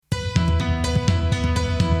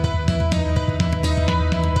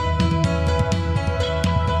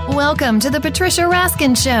Welcome to the Patricia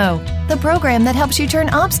Raskin Show, the program that helps you turn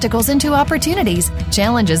obstacles into opportunities,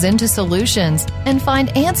 challenges into solutions, and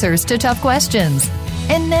find answers to tough questions.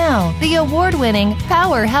 And now, the award-winning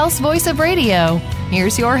powerhouse voice of radio.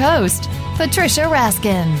 Here's your host, Patricia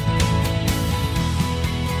Raskin.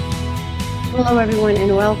 Hello, everyone,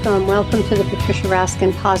 and welcome. Welcome to the Patricia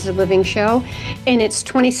Raskin Positive Living Show in its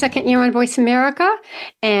 22nd year on Voice America,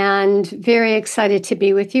 and very excited to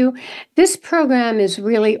be with you. This program is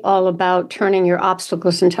really all about turning your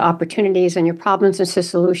obstacles into opportunities and your problems into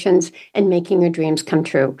solutions and making your dreams come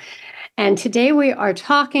true. And today we are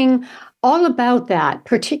talking all about that,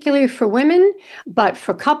 particularly for women, but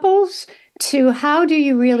for couples, to how do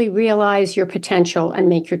you really realize your potential and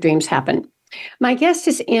make your dreams happen. My guest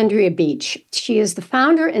is Andrea Beach. She is the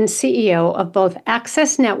founder and CEO of both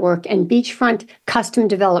Access Network and Beachfront Custom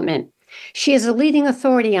Development. She is a leading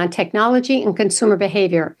authority on technology and consumer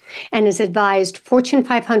behavior and has advised Fortune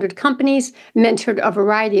 500 companies, mentored a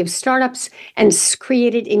variety of startups, and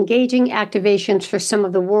created engaging activations for some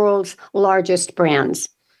of the world's largest brands.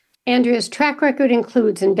 Andrea's track record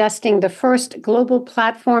includes investing the first global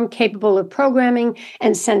platform capable of programming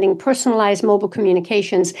and sending personalized mobile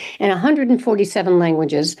communications in 147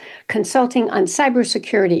 languages, consulting on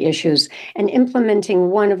cybersecurity issues, and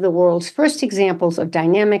implementing one of the world's first examples of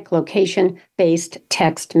dynamic location-based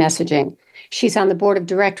text messaging. She's on the board of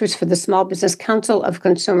directors for the Small Business Council of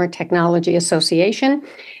Consumer Technology Association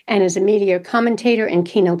and is a media commentator and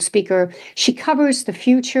keynote speaker. She covers the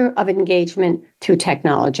future of engagement through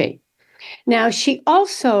technology. Now, she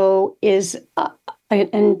also is a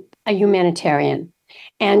humanitarian,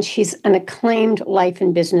 and she's an acclaimed life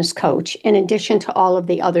and business coach, in addition to all of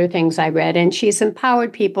the other things I read. And she's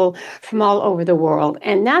empowered people from all over the world.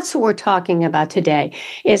 And that's what we're talking about today,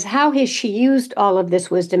 is how has she used all of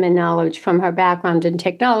this wisdom and knowledge from her background in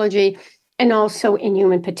technology and also in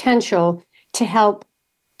human potential to help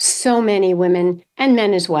so many women and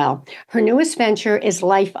men as well. Her newest venture is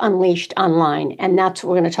Lifeunleashed.online, and that's what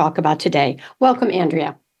we're going to talk about today. Welcome,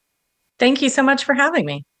 Andrea. Thank you so much for having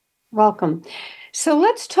me. Welcome. So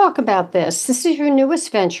let's talk about this. This is your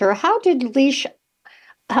newest venture. How did Life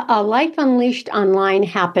Unleashed Online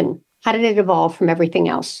happen? How did it evolve from everything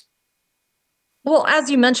else? Well, as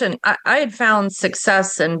you mentioned, I had found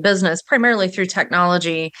success in business primarily through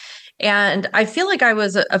technology. And I feel like I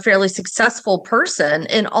was a fairly successful person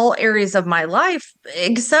in all areas of my life,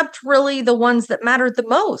 except really the ones that mattered the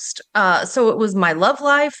most. So it was my love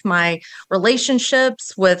life, my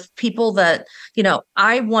relationships with people that,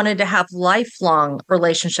 I wanted to have lifelong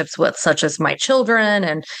relationships with, such as my children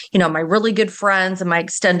and, my really good friends and my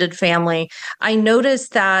extended family. I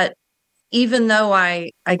noticed that even though I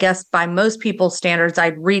guess by most people's standards,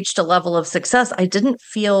 I'd reached a level of success, I didn't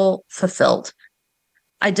feel fulfilled.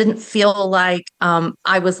 I didn't feel like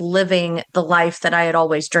I was living the life that I had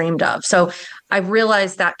always dreamed of. So I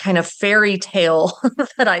realized that kind of fairy tale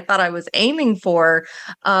that I thought I was aiming for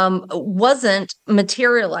wasn't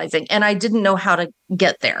materializing, and I didn't know how to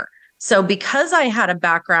get there. So because I had a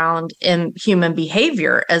background in human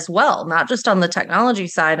behavior as well, not just on the technology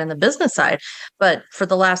side and the business side, but for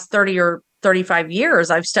the last 30 or 35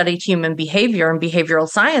 years, I've studied human behavior and behavioral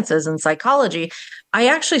sciences and psychology. I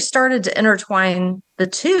actually started to intertwine the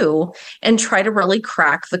two and try to really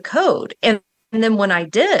crack the code. And then when I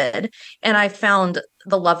did, and I found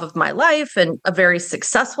the love of my life and a very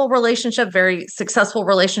successful relationships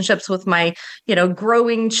with my,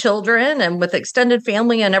 growing children and with extended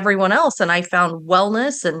family and everyone else. And I found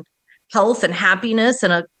wellness and health and happiness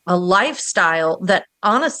and a lifestyle that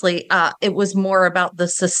honestly, it was more about the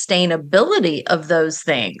sustainability of those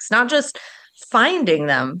things, not just finding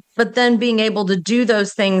them, but then being able to do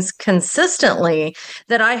those things consistently,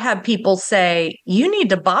 that I had people say, you need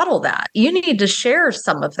to bottle that. You need to share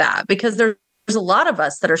some of that, because there's a lot of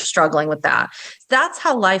us that are struggling with that. That's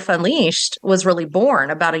how Life Unleashed was really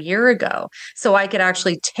born about a year ago. So I could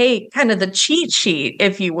actually take kind of the cheat sheet,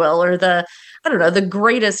 if you will, or the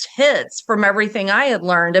greatest hits from everything I had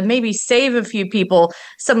learned, and maybe save a few people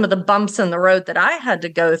some of the bumps in the road that I had to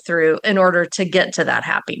go through in order to get to that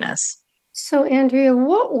happiness. So, Andrea,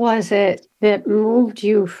 what was it that moved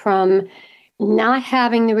you from not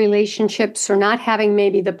having the relationships or not having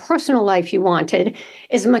maybe the personal life you wanted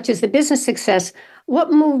as much as the business success?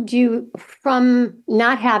 What moved you from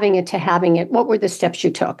not having it to having it? What were the steps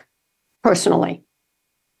you took personally?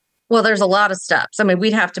 Well, there's a lot of steps. I mean,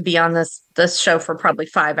 we'd have to be on this show for probably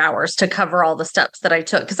 5 hours to cover all the steps that I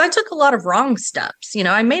took, because I took a lot of wrong steps.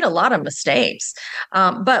 I made a lot of mistakes.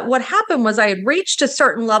 But what happened was I had reached a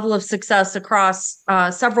certain level of success across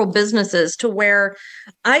several businesses to where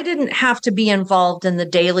I didn't have to be involved in the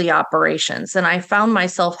daily operations. And I found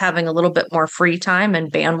myself having a little bit more free time and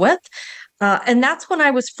bandwidth. And that's when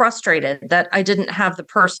I was frustrated that I didn't have the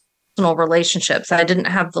personal relationships. I didn't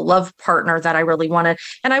have the love partner that I really wanted.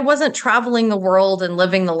 And I wasn't traveling the world and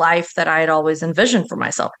living the life that I had always envisioned for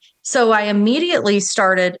myself. So I immediately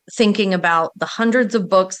started thinking about the hundreds of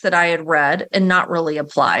books that I had read and not really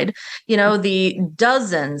applied, the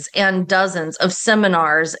dozens and dozens of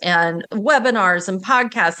seminars and webinars and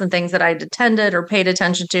podcasts and things that I'd attended or paid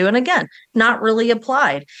attention to. And again, not really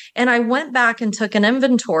applied. And I went back and took an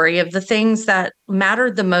inventory of the things that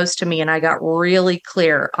mattered the most to me. And I got really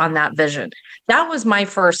clear on that vision. That was my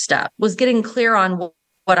first step, was getting clear on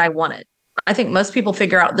what I wanted. I think most people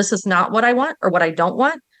figure out this is not what I want or what I don't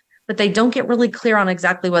want, but they don't get really clear on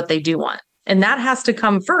exactly what they do want. And that has to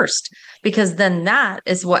come first, because then that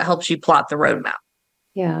is what helps you plot the roadmap.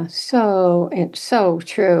 Yeah, so it's so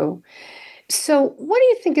true. So what do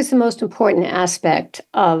you think is the most important aspect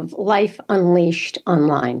of Life Unleashed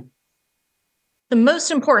online? The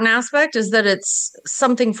most important aspect is that it's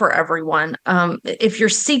something for everyone. If you're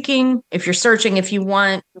seeking, if you're searching, if you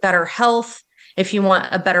want better health, if you want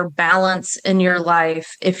a better balance in your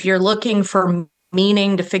life, if you're looking for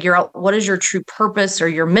meaning, to figure out what is your true purpose or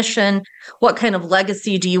your mission, what kind of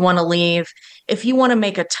legacy do you want to leave? If you want to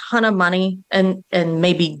make a ton of money and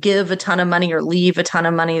maybe give a ton of money or leave a ton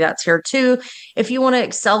of money, that's here too. If you want to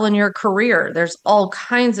excel in your career, there's all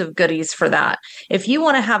kinds of goodies for that. If you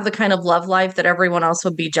want to have the kind of love life that everyone else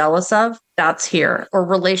would be jealous of, that's here. Or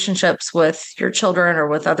relationships with your children or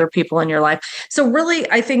with other people in your life. So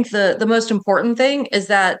really, I think the most important thing is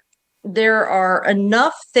that there are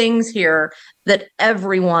enough things here that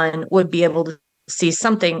everyone would be able to see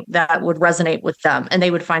something that would resonate with them and they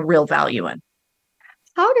would find real value in.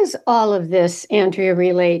 How does all of this, Andrea,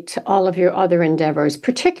 relate to all of your other endeavors,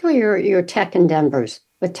 particularly your tech endeavors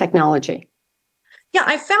with technology? Yeah,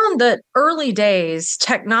 I found that early days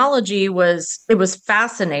technology was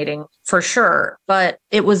fascinating for sure, but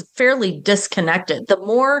it was fairly disconnected. The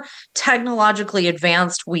more technologically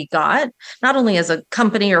advanced we got, not only as a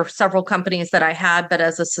company or several companies that I had, but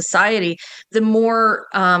as a society, the more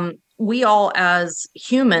we all as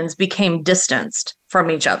humans became distanced from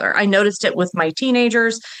each other. I noticed it with my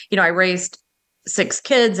teenagers. I raised 6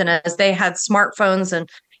 kids, and as they had smartphones and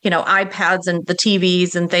iPads and the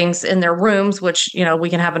TVs and things in their rooms, which, we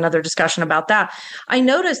can have another discussion about that. I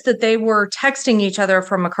noticed that they were texting each other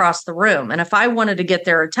from across the room. And if I wanted to get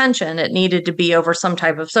their attention, it needed to be over some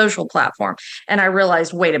type of social platform. And I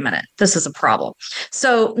realized, wait a minute, this is a problem.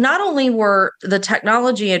 So not only were the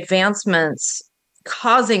technology advancements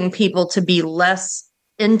causing people to be less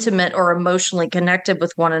intimate or emotionally connected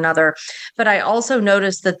with one another, but I also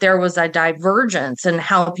noticed that there was a divergence in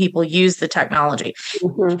how people use the technology.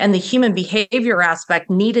 Mm-hmm. And the human behavior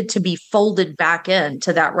aspect needed to be folded back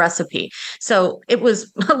into that recipe. So it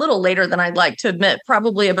was a little later than I'd like to admit,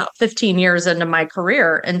 probably about 15 years into my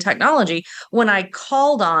career in technology, when I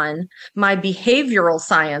called on my behavioral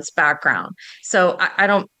science background. So I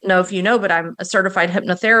don't know if you know, but I'm a certified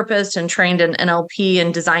hypnotherapist and trained in NLP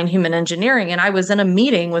and design human engineering. And I was in a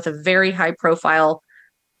meeting with a very high profile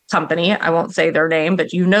company. I won't say their name,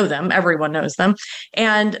 but you know them. Everyone knows them.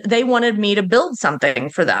 And they wanted me to build something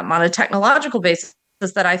for them on a technological basis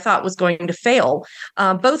that I thought was going to fail,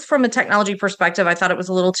 both from a technology perspective. I thought it was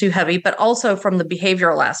a little too heavy, but also from the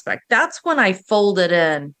behavioral aspect. That's when I folded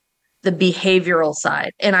in the behavioral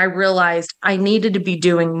side. And I realized I needed to be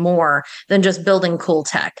doing more than just building cool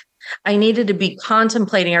tech. I needed to be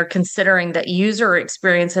contemplating or considering that user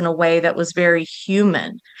experience in a way that was very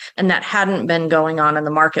human and that hadn't been going on in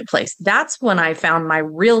the marketplace. That's when I found my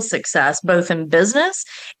real success, both in business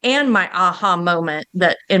and my aha moment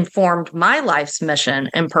that informed my life's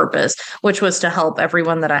mission and purpose, which was to help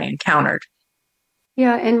everyone that I encountered.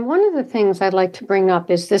 Yeah, and one of the things I'd like to bring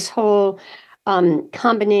up is this whole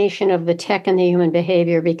combination of the tech and the human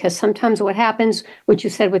behavior, because sometimes what happens, what you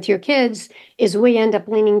said with your kids, is we end up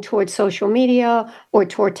leaning towards social media or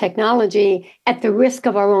toward technology at the risk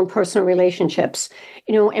of our own personal relationships,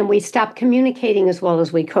 and we stop communicating as well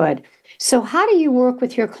as we could. So how do you work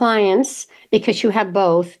with your clients, because you have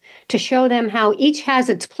both, to show them how each has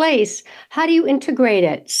its place? How do you integrate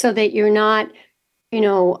it so that you're not,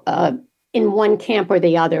 in one camp or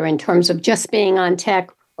the other in terms of just being on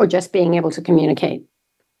tech or just being able to communicate?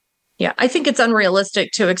 Yeah, I think it's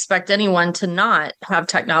unrealistic to expect anyone to not have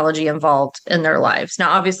technology involved in their lives. Now,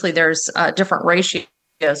 obviously, there's different ratios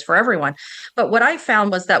for everyone. But what I found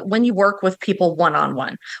was that when you work with people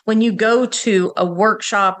one-on-one, when you go to a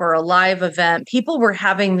workshop or a live event, people were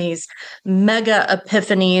having these mega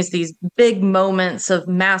epiphanies, these big moments of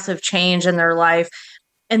massive change in their life.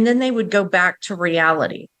 And then they would go back to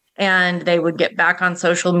reality and they would get back on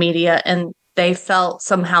social media and they felt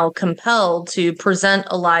somehow compelled to present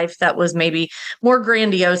a life that was maybe more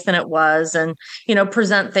grandiose than it was and,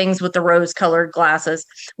 present things with the rose-colored glasses.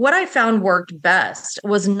 What I found worked best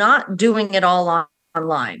was not doing it all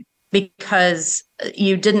online because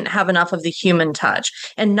you didn't have enough of the human touch,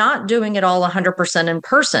 and not doing it all 100% in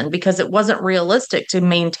person because it wasn't realistic to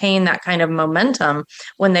maintain that kind of momentum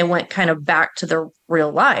when they went kind of back to their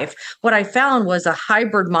real life. What I found was a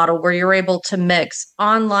hybrid model where you're able to mix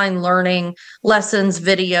online learning, lessons,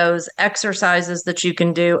 videos, exercises that you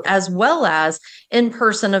can do, as well as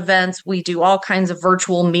in-person events. We do all kinds of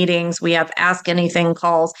virtual meetings. We have Ask Anything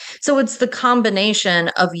calls. So it's the combination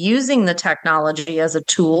of using the technology as a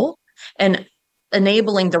tool and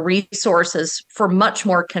enabling the resources for much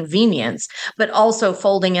more convenience, but also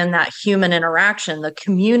folding in that human interaction, the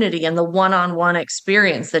community, and the one-on-one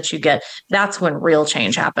experience that you get. That's when real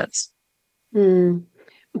change happens.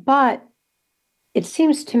 But it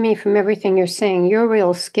seems to me from everything you're saying, your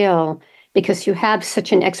real skill, because you have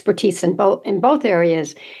such an expertise in both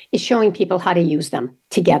areas, is showing people how to use them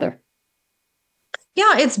together.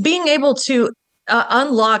 Yeah, it's being able to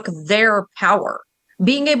unlock their power.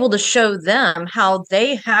 Being able to show them how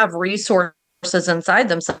they have resources inside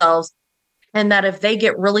themselves, and that if they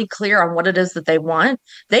get really clear on what it is that they want,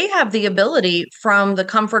 they have the ability from the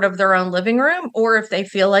comfort of their own living room, or if they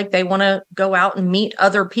feel like they want to go out and meet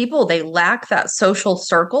other people, they lack that social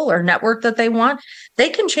circle or network that they want, they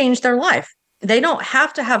can change their life. They don't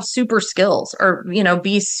have to have super skills or,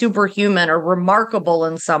 be superhuman or remarkable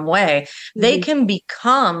in some way. They can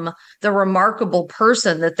become the remarkable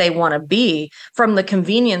person that they want to be from the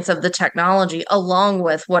convenience of the technology, along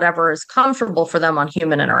with whatever is comfortable for them on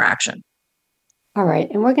human interaction. All right.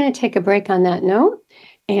 And we're going to take a break on that note.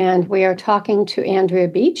 And we are talking to Andrea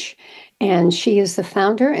Beach, and she is the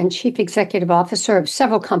founder and chief executive officer of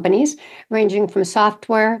several companies, ranging from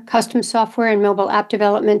software, custom software and mobile app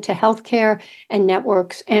development to healthcare and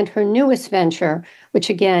networks. And her newest venture, which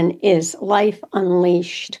again is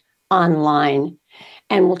Lifeunleashed.online.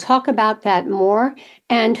 And we'll talk about that more.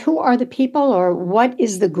 And who are the people, or what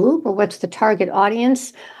is the group, or what's the target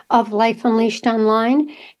audience of Life Unleashed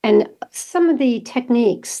Online, and some of the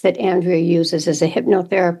techniques that Andrea uses as a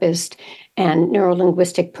hypnotherapist and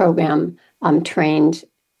Neuro-Linguistic Program trained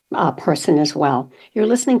person as well. You're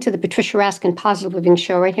listening to the Patricia Raskin Positive Living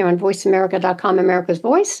Show right here on voiceamerica.com, America's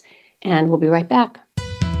Voice, and we'll be right back.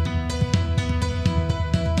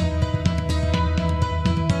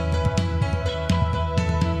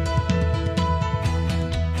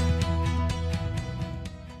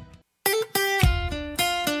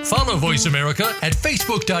 Follow Voice America at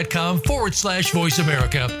Facebook.com/Voice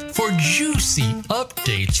America for juicy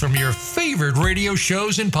updates from your favorite radio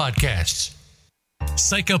shows and podcasts.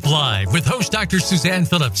 Psych Up Live with host Dr. Suzanne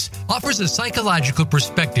Phillips offers a psychological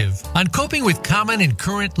perspective on coping with common and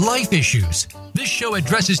current life issues. This show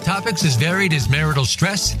addresses topics as varied as marital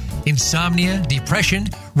stress, insomnia, depression,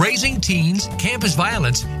 raising teens, campus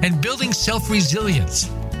violence, and building self-resilience.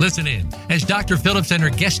 Listen in as Dr. Phillips and her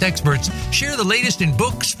guest experts share the latest in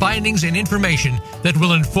books, findings, and information that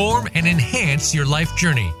will inform and enhance your life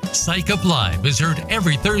journey. Psych Up Live is heard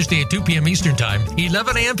every Thursday at 2 p.m. Eastern Time,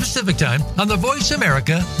 11 a.m. Pacific Time on the Voice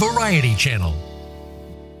America Variety Channel.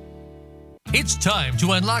 It's time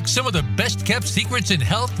to unlock some of the best-kept secrets in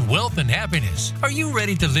health, wealth, and happiness. Are you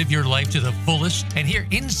ready to live your life to the fullest and hear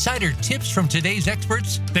insider tips from today's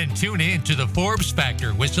experts? Then tune in to The Forbes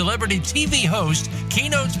Factor with celebrity TV host,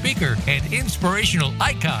 keynote speaker, and inspirational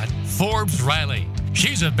icon, Forbes Riley.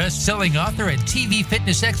 She's a best-selling author and TV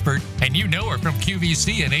fitness expert, and you know her from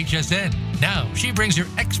QVC and HSN. Now, she brings her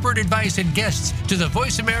expert advice and guests to the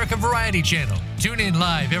Voice America Variety Channel. Tune in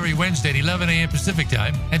live every Wednesday at 11 a.m. Pacific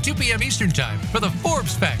Time and 2 p.m. Eastern Time for The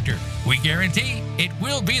Forbes Factor. We guarantee it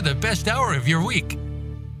will be the best hour of your week.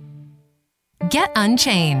 Get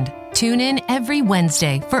Unchained. Tune in every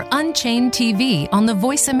Wednesday for Unchained TV on the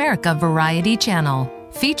Voice America Variety Channel.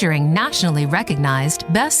 Featuring nationally recognized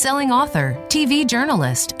best-selling author, TV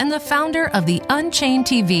journalist, and the founder of the Unchained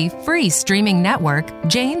TV free streaming network,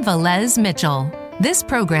 Jane Velez Mitchell. This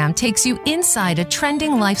program takes you inside a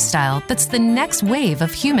trending lifestyle that's the next wave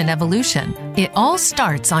of human evolution. It all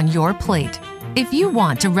starts on your plate. If you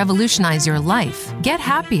want to revolutionize your life, get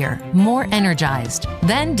happier, more energized,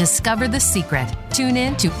 then discover the secret. Tune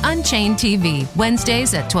in to Unchained TV,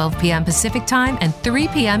 Wednesdays at 12 p.m. Pacific Time and 3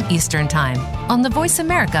 p.m. Eastern Time on the Voice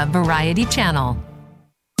America Variety Channel.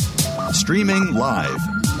 Streaming live,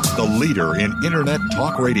 the leader in Internet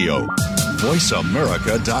talk radio,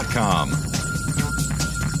 voiceamerica.com.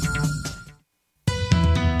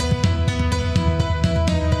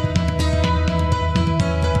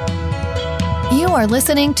 You are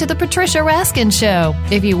listening to The Patricia Raskin Show.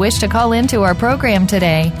 If you wish to call into our program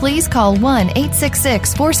today, please call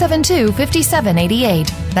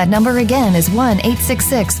 1-866-472-5788. That number again is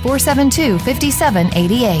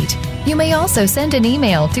 1-866-472-5788. You may also send an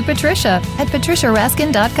email to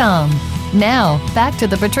patricia@patriciaraskin.com. Now, back to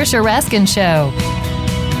The Patricia Raskin Show.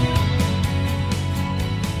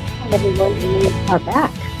 Hi, everyone. We are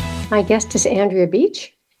back. My guest is Andrea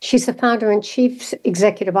Beach. She's the founder and chief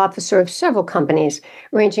executive officer of several companies,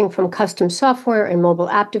 ranging from custom software and mobile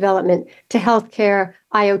app development to healthcare,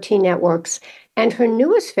 IoT networks. And her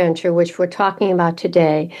newest venture, which we're talking about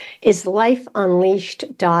today, is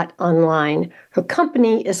Lifeunleashed.online. Her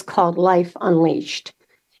company is called Life Unleashed.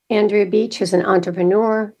 Andrea Beach is an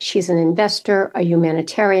entrepreneur. She's an investor, a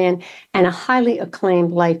humanitarian, and a highly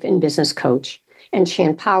acclaimed life and business coach. And she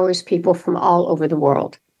empowers people from all over the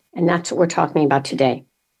world. And that's what we're talking about today.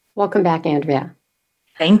 Welcome back, Andrea.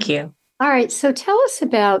 Thank you. All right. So tell us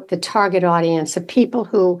about the target audience of people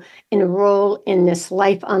who enroll in this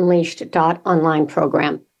Lifeunleashed.online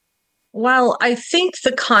program. Well, I think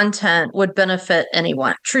the content would benefit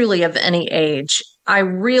anyone, truly of any age. I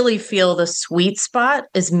really feel the sweet spot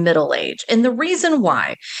is middle age. And the reason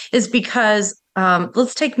why is because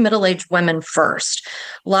let's take middle-aged women first.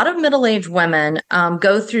 A lot of middle-aged women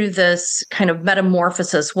go through this kind of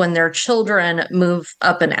metamorphosis when their children move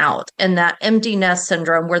up and out, and that empty nest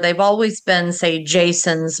syndrome where they've always been, say,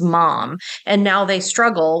 Jason's mom, and now they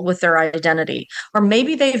struggle with their identity. Or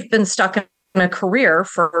maybe they've been stuck in a career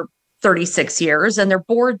for 36 years and they're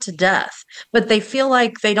bored to death, but they feel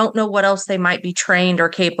like they don't know what else they might be trained or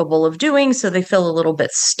capable of doing, so they feel a little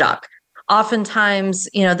bit stuck. Oftentimes,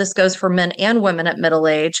 this goes for men and women at middle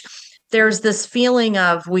age. There's this feeling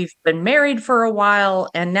of we've been married for a while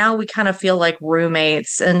and now we kind of feel like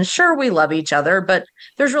roommates, and sure, we love each other, but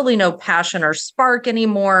there's really no passion or spark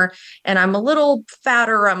anymore. And I'm a little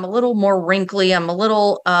fatter. I'm a little more wrinkly. I'm a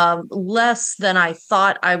little less than I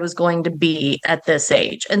thought I was going to be at this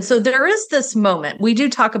age. And so there is this moment. We do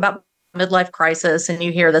talk about midlife crisis, and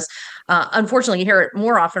you hear this. Unfortunately, you hear it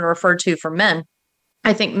more often referred to for men.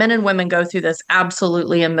 I think men and women go through this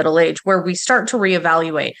absolutely in middle age, where we start to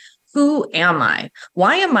reevaluate, who am I?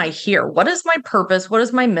 Why am I here? What is my purpose? What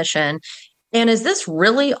is my mission? And is this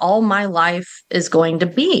really all my life is going to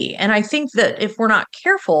be? And I think that if we're not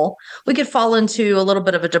careful, we could fall into a little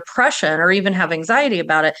bit of a depression or even have anxiety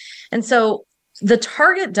about it. And so the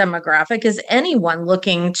target demographic is anyone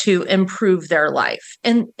looking to improve their life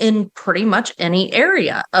in pretty much any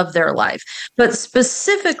area of their life, but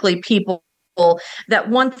specifically people that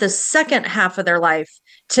want the second half of their life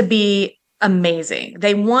to be amazing.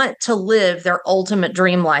 They want to live their ultimate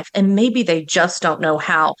dream life, and maybe they just don't know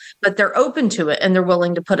how, but they're open to it and they're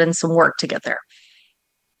willing to put in some work to get there.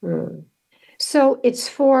 So it's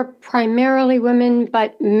for primarily women,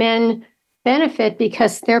 but men benefit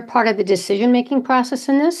because they're part of the decision-making process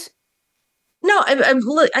in this? No,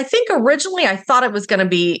 I think originally I thought it was going to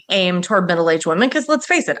be aimed toward middle-aged women because let's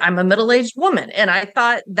face it, I'm a middle-aged woman. And I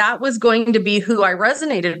thought that was going to be who I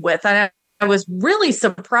resonated with. And I was really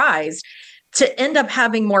surprised to end up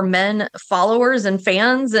having more men followers and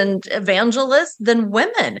fans and evangelists than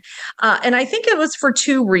women. And I think it was for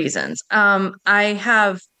two reasons. I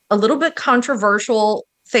have a little bit controversial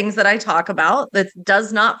things that I talk about that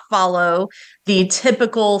does not follow the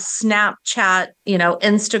typical Snapchat,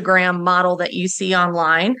 Instagram model that you see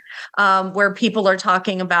online, where people are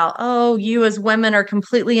talking about, oh, you as women are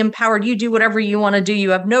completely empowered. You do whatever you want to do.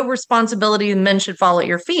 You have no responsibility, and men should fall at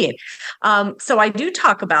your feet. So I do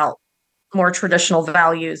talk about more traditional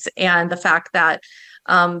values and the fact that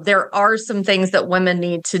there are some things that women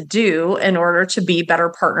need to do in order to be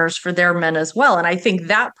better partners for their men as well. And I think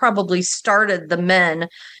that probably started the men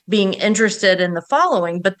being interested in the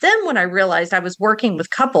following. But then when I realized I was working with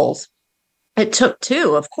couples, it took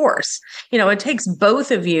two, of course. It takes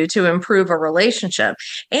both of you to improve a relationship.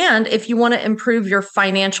 And if you want to improve your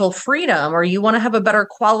financial freedom or you want to have a better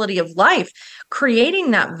quality of life,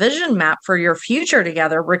 creating that vision map for your future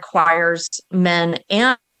together requires men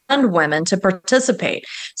and women to participate.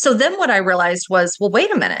 So then what I realized was, well,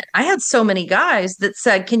 wait a minute. I had so many guys that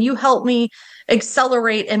said, can you help me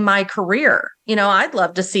accelerate in my career? I'd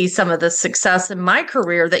love to see some of the success in my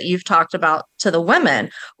career that you've talked about to the women,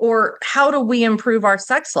 or how do we improve our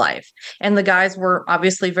sex life? And the guys were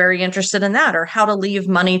obviously very interested in that, or how to leave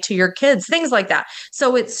money to your kids, things like that.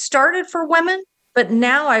 So it started for women, but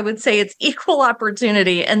now I would say it's equal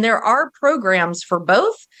opportunity, and there are programs for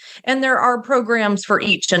both, and there are programs for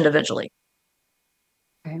each individually.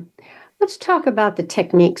 Okay. Let's talk about the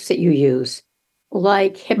techniques that you use,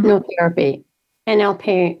 like hypnotherapy,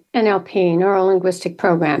 NLP, Neuro-Linguistic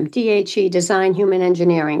Program, DHE, Design Human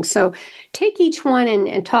Engineering. So take each one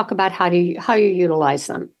and talk about how you utilize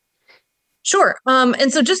them. Sure.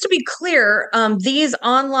 And so just to be clear, these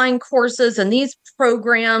online courses and these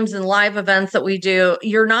programs and live events that we do,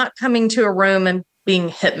 you're not coming to a room and being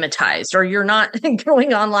hypnotized, or you're not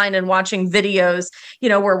going online and watching videos,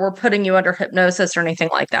 where we're putting you under hypnosis or anything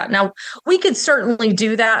like that. Now, we could certainly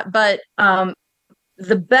do that, but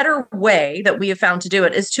the better way that we have found to do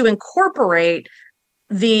it is to incorporate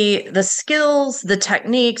the skills, the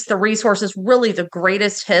techniques, the resources, really the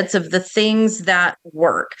greatest hits of the things that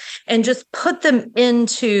work, and just put them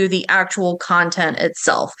into the actual content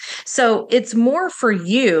itself. So it's more for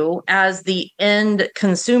you as the end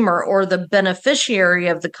consumer or the beneficiary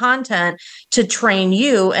of the content to train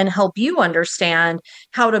you and help you understand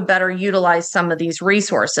how to better utilize some of these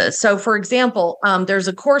resources. So for example, there's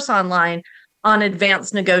a course online on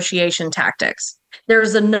advanced negotiation tactics.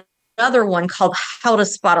 There's another one called How to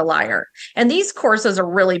Spot a Liar. And these courses are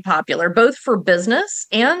really popular, both for business,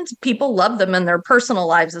 and people love them in their personal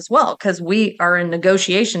lives as well, because we are in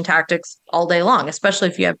negotiation tactics all day long, especially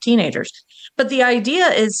if you have teenagers. But the idea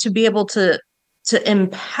is to be able to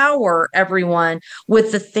empower everyone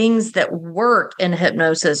with the things that work in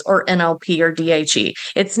hypnosis or NLP or DHE.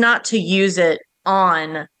 It's not to use it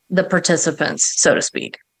on the participants, so to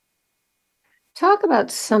speak. Talk about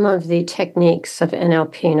some of the techniques of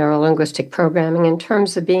NLP, Neuro-Linguistic Programming, in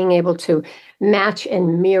terms of being able to match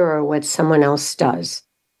and mirror what someone else does,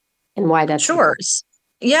 and why that's sure.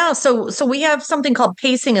 Yeah, so we have something called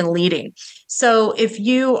pacing and leading. So if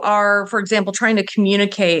you are, for example, trying to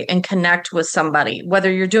communicate and connect with somebody,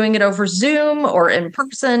 whether you're doing it over Zoom or in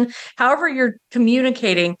person, however you're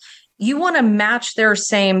communicating, you want to match their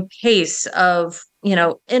same pace of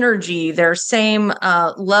energy, their same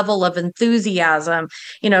level of enthusiasm.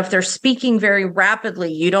 If they're speaking very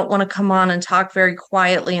rapidly, you don't want to come on and talk very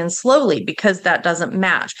quietly and slowly, because that doesn't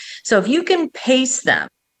match. So if you can pace them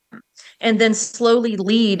and then slowly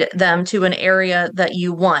lead them to an area that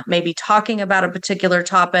you want, maybe talking about a particular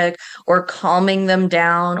topic, or calming them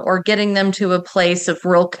down, or getting them to a place of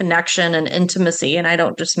real connection and intimacy. And I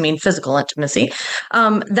don't just mean physical intimacy.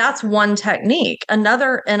 That's one technique.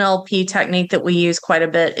 Another NLP technique that we use quite a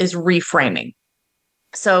bit is reframing.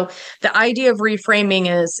 So the idea of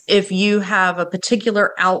reframing is, if you have a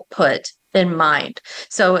particular output in mind.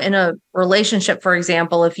 So in a relationship, for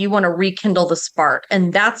example, if you want to rekindle the spark,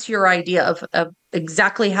 and that's your idea of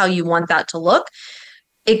exactly how you want that to look,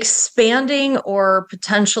 expanding or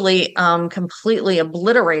potentially completely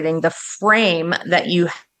obliterating the frame that you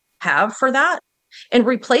have for that and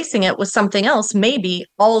replacing it with something else may be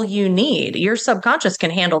all you need. Your subconscious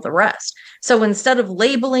can handle the rest. So instead of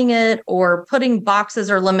labeling it or putting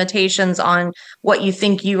boxes or limitations on what you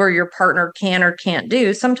think you or your partner can or can't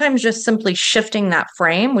do, sometimes just simply shifting that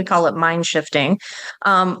frame, we call it mind shifting,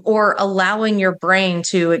 or allowing your brain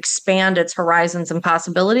to expand its horizons and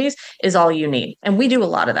possibilities is all you need. And we do a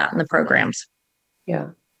lot of that in the programs. Yeah.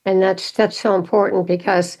 And that's so important,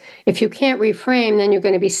 because if you can't reframe, then you're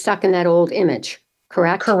going to be stuck in that old image,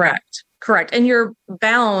 correct? Correct. And you're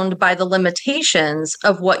bound by the limitations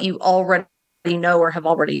of what you already know or have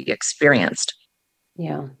already experienced.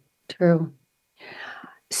 Yeah, true.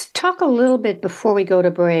 Talk a little bit before we go to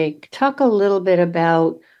break. Talk a little bit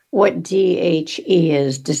about what DHE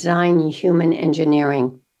is, Design Human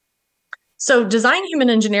Engineering. So Design Human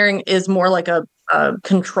Engineering is more like a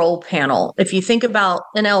control panel. If you think about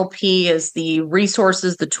NLP as the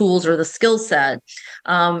resources, the tools, or the skill set,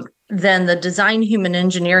 then the Design Human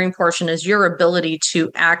Engineering portion is your ability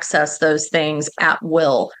to access those things at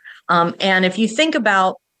will. And if you think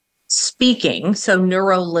about speaking, so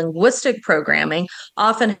Neuro-Linguistic Programming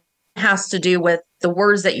often has to do with the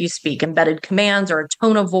words that you speak, embedded commands, or a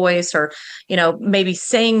tone of voice, or maybe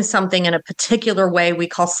saying something in a particular way we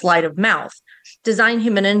call sleight of mouth. Design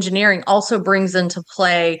Human Engineering also brings into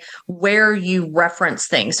play where you reference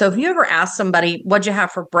things. So if you ever ask somebody, what'd you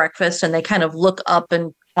have for breakfast? And they kind of look up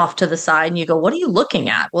and off to the side and you go, what are you looking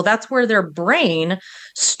at? Well, that's where their brain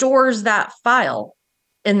stores that file.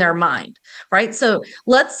 in their mind, right? So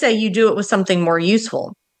let's say you do it with something more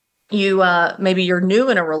useful. You maybe you're new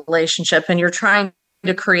in a relationship and you're trying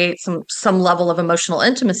to create some level of emotional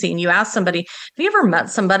intimacy, and you ask somebody, have you ever met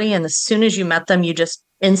somebody and as soon as you met them, you just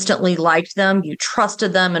instantly liked them, you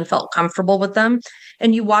trusted them and felt comfortable with them,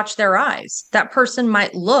 and you watch their eyes? That person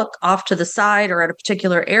might look off to the side or at a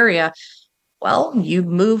particular area. Well, you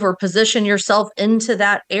move or position yourself into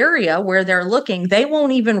that area where they're looking. They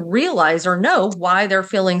won't even realize or know why they're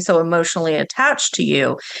feeling so emotionally attached to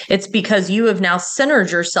you. It's because you have now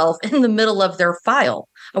centered yourself in the middle of their file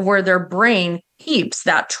of where their brain keeps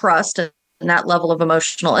that trust and that level of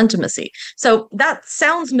emotional intimacy. So that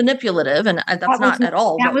sounds manipulative, and that's not at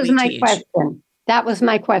all what we teach. That was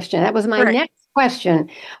my question. That was my next question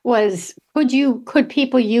was, could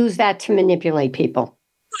people use that to manipulate people?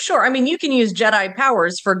 Sure. I mean, you can use Jedi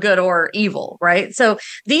powers for good or evil, right? So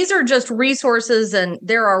these are just resources, and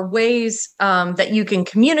there are ways that you can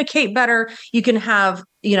communicate better. You can have,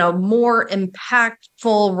 more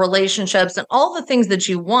impactful relationships and all the things that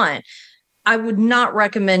you want. I would not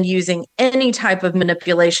recommend using any type of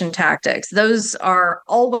manipulation tactics. Those are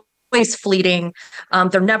always fleeting.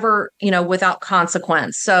 They're never, without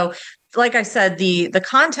consequence. So like I said, the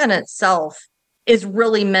content itself is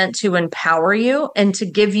really meant to empower you and to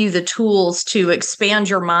give you the tools to expand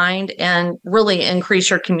your mind and really increase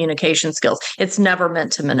your communication skills. It's never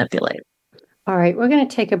meant to manipulate. All right, we're going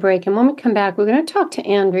to take a break. And when we come back, we're going to talk to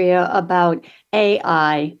Andrea about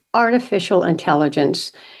AI, artificial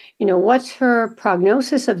intelligence. What's her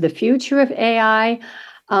prognosis of the future of AI?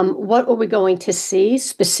 What are we going to see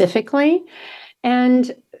specifically?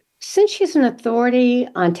 And since she's an authority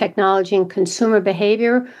on technology and consumer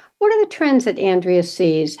behavior, what are the trends that Andrea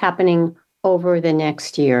sees happening over the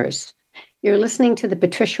next years? You're listening to the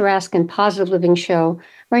Patricia Raskin Positive Living Show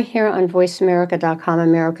right here on voiceamerica.com,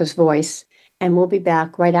 America's Voice. And we'll be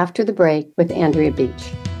back right after the break with Andrea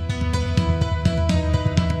Beach.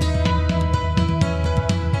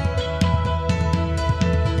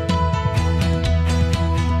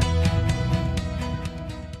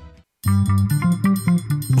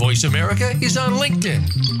 Voice America is on LinkedIn.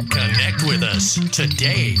 Connect with us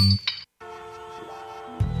today.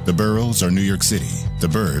 The boroughs are New York City. The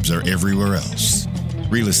burbs are everywhere else.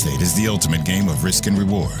 Real estate is the ultimate game of risk and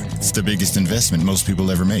reward. It's the biggest investment most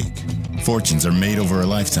people ever make. Fortunes are made over a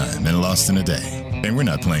lifetime and lost in a day. And we're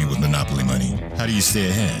not playing with monopoly money. How do you stay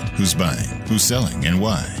ahead? Who's buying? Who's selling? And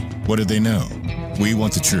why? What do they know? We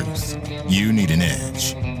want the truth. You need an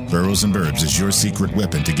edge. Burrows and Burbs is your secret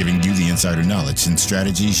weapon to giving you the insider knowledge and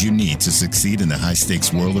strategies you need to succeed in the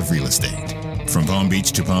high-stakes world of real estate. From Palm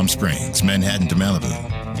Beach to Palm Springs, Manhattan to Malibu,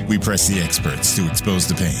 we press the experts to expose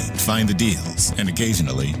the pain, find the deals, and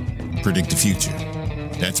occasionally predict the future.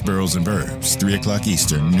 That's Burrows and Burbs, 3 o'clock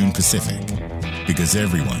Eastern, noon Pacific. Because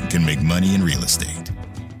everyone can make money in real estate.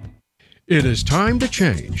 It is time to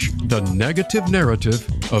change the negative narrative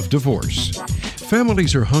of divorce.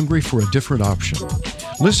 Families are hungry for a different option.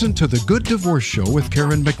 Listen to The Good Divorce Show with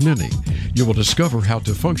Karen McNinney. You will discover how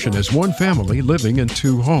to function as one family living in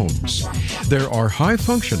 2 homes. There are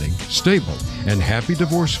high-functioning, stable, and happy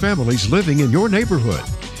divorce families living in your neighborhood.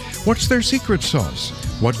 What's their secret sauce?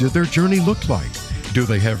 What did their journey look like? Do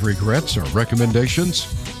they have regrets or recommendations?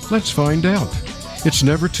 Let's find out. It's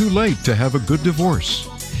never too late to have a good divorce.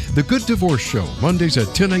 The Good Divorce Show, Mondays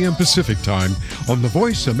at 10 a.m. Pacific Time on the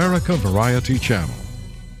Voice America Variety Channel.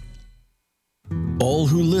 All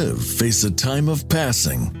who live face a time of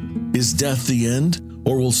passing. Is death the end,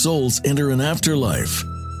 or will souls enter an afterlife?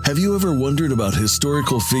 Have you ever wondered about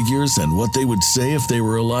historical figures and what they would say if they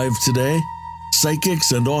were alive today?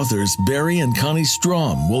 Psychics and authors Barry and Connie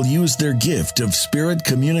Strom will use their gift of spirit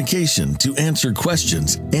communication to answer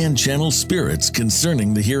questions and channel spirits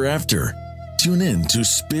concerning the hereafter. Tune in to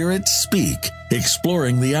Spirit Speak,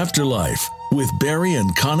 Exploring the Afterlife with Barry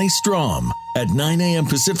and Connie Strom at 9 a.m.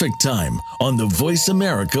 Pacific Time on the Voice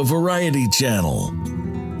America Variety Channel.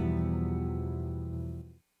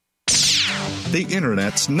 The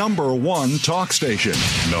Internet's #1 talk station.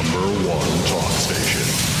 #1 talk station.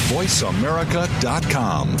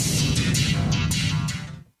 VoiceAmerica.com.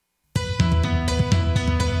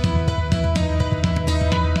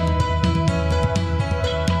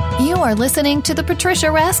 You are listening to The Patricia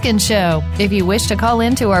Raskin Show. If you wish to call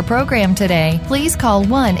into our program today, please call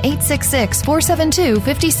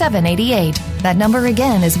 1-866-472-5788. That number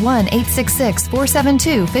again is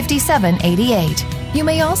 1-866-472-5788. You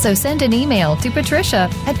may also send an email to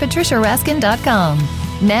patricia@patriciaraskin.com.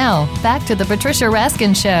 Now, back to The Patricia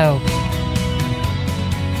Raskin Show.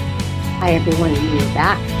 Hi, everyone, and we're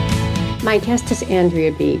back. My guest is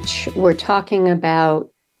Andrea Beach. We're talking about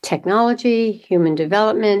technology, human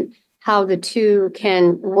development, how the two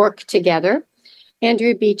can work together.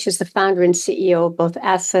 Andrea Beach is the founder and CEO of both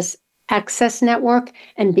Access Network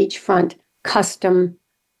and Beachfront Custom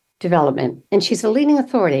Development, and she's a leading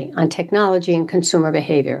authority on technology and consumer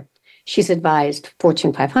behavior. She's advised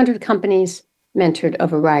Fortune 500 companies, mentored a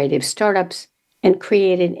variety of startups, and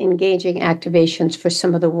created engaging activations for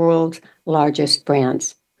some of the world's largest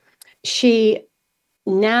brands. She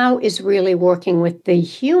now is really working with the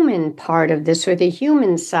human part of this, or the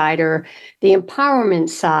human side, or the empowerment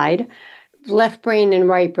side, left brain and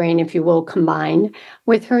right brain, if you will, combined,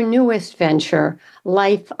 with her newest venture,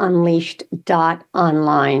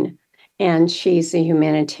 Lifeunleashed.online. And she's a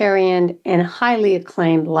humanitarian and highly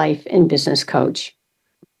acclaimed life and business coach.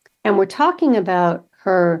 And we're talking about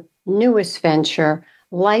her newest venture,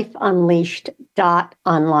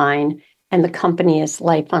 Lifeunleashed.online, and the company is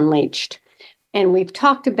Life Unleashed. And we've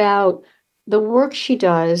talked about the work she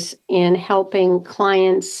does in helping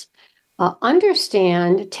clients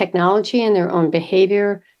understand technology and their own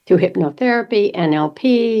behavior through hypnotherapy,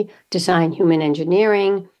 NLP, design human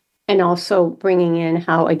engineering, and also bringing in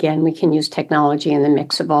how, again, we can use technology in the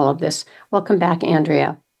mix of all of this. Welcome back,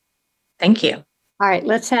 Andrea. Thank you. All right,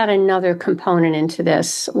 let's add another component into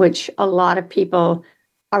this, which a lot of people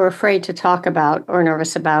are afraid to talk about or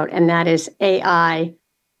nervous about, and that is AI,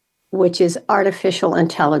 which is artificial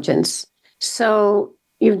intelligence. So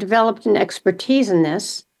you've developed an expertise in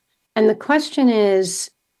this. And the question is,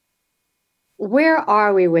 where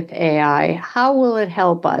are we with AI? How will it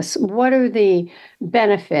help us? What are the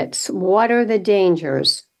benefits? What are the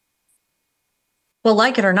dangers? Well,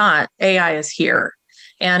 like it or not, AI is here.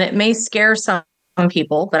 And it may scare some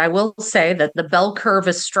people, but I will say that the bell curve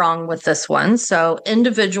is strong with this one. So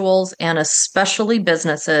individuals and especially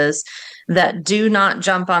businesses that do not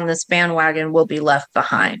jump on this bandwagon will be left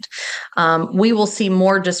behind. We will see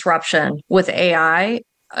more disruption with AI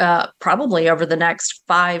probably over the next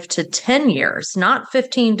 5 to 10 years, not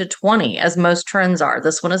 15 to 20, as most trends are.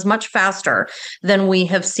 This one is much faster than we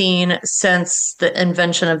have seen since the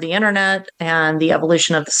invention of the internet and the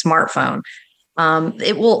evolution of the smartphone.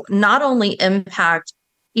 It will not only impact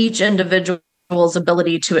each individual's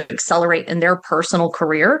ability to accelerate in their personal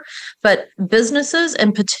career, but businesses,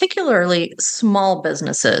 and particularly small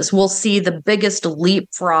businesses, will see the biggest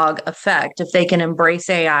leapfrog effect if they can embrace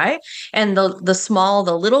AI. And the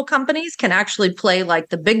little companies can actually play like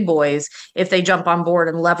the big boys if they jump on board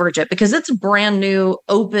and leverage it, because it's a brand new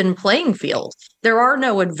open playing field. There are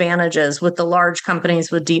no advantages with the large companies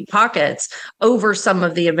with deep pockets over some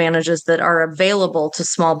of the advantages that are available to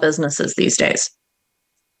small businesses these days.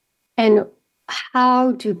 And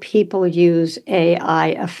how do people use AI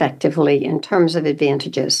effectively in terms of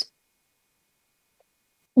advantages?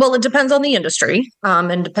 Well, it depends on the industry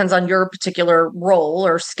and depends on your particular role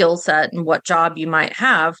or skill set and what job you might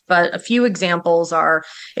have. But a few examples are,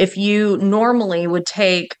 if you normally would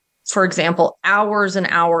take, for example, hours and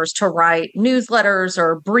hours to write newsletters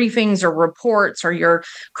or briefings or reports, or you're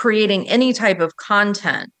creating any type of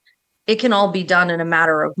content, it can all be done in a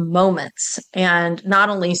matter of moments and not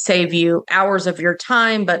only save you hours of your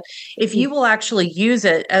time, but if you will actually use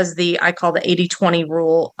it as I call the 80-20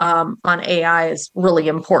 rule on AI is really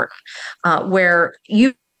important, where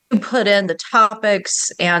you put in the topics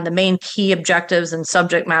and the main key objectives and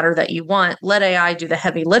subject matter that you want, let AI do the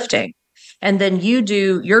heavy lifting. And then you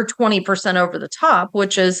do your 20% over the top,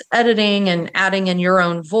 which is editing and adding in your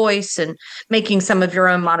own voice and making some of your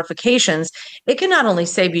own modifications. It can not only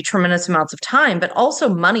save you tremendous amounts of time, but also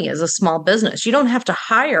money as a small business. You don't have to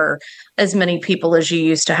hire as many people as you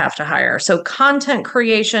used to have to hire. So content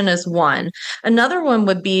creation is one. Another one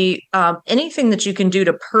would be anything that you can do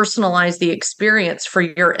to personalize the experience for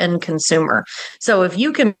your end consumer. So if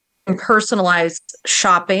you can personalize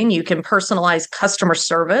shopping, you can personalize customer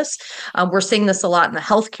service. We're seeing this a lot in the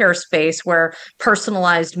healthcare space, where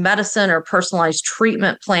personalized medicine or personalized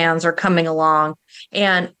treatment plans are coming along.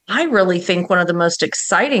 And I really think one of the most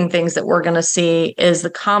exciting things that we're going to see is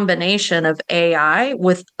the combination of AI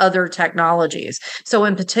with other technologies. So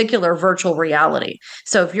in particular, virtual reality.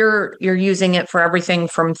 So if you're using it for everything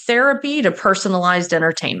from therapy to personalized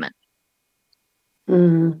entertainment.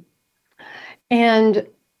 Mm. And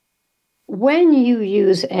when you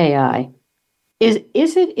use AI, is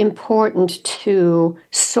it important to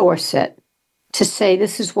source it, to say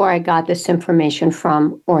this is where I got this information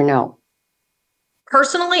from, or no?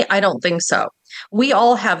 Personally, I don't think so. We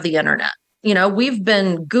all have the internet. We've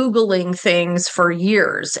been Googling things for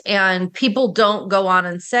years, and people don't go on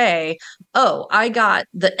and say, oh, I got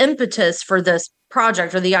the impetus for this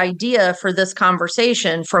project or the idea for this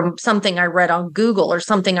conversation from something I read on Google or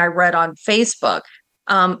something I read on Facebook.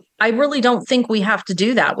 I really don't think we have to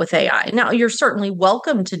do that with AI. Now, you're certainly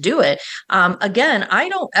welcome to do it. Again, I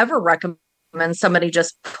don't ever recommend somebody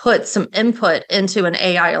just put some input into an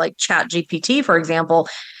AI like ChatGPT, for example,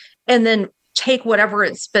 and then take whatever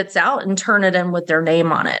it spits out and turn it in with their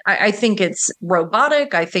name on it. I think it's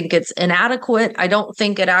robotic. I think it's inadequate. I don't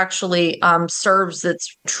think it actually serves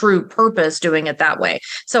its true purpose doing it that way.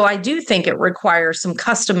 So I do think it requires some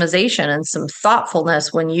customization and some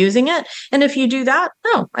thoughtfulness when using it. And if you do that,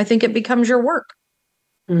 no, I think it becomes your work.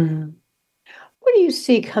 Mm. What do you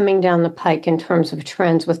see coming down the pike in terms of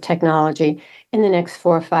trends with technology in the next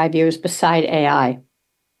 4 or 5 years beside AI?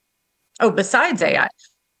 Oh, besides AI?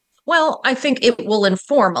 Well, I think it will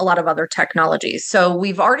inform a lot of other technologies. So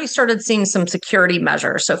we've already started seeing some security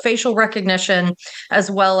measures. So facial recognition,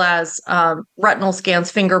 as well as retinal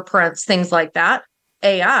scans, fingerprints, things like that.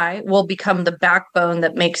 AI will become the backbone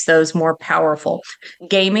that makes those more powerful.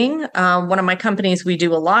 Gaming, one of my companies, we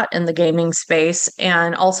do a lot in the gaming space,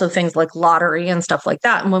 and also things like lottery and stuff like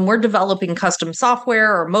that. And when we're developing custom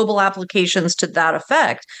software or mobile applications to that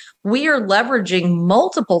effect, we are leveraging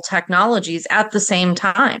multiple technologies at the same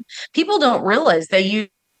time. People don't realize they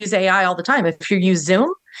use AI all the time. If you use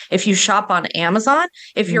Zoom, if you shop on Amazon,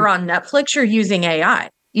 if you're on Netflix, you're using AI.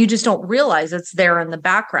 You just don't realize it's there in the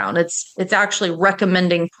background. It's actually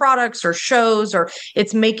recommending products or shows, or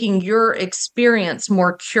it's making your experience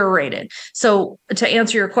more curated. So to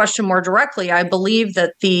answer your question more directly, I believe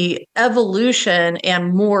that the evolution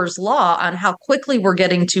and Moore's law on how quickly we're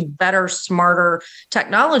getting to better, smarter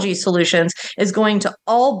technology solutions is going to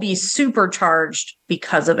all be supercharged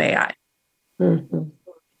because of AI. Mm-hmm.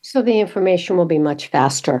 So the information will be much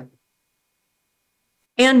faster.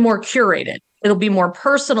 And more curated. It'll be more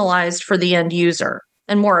personalized for the end user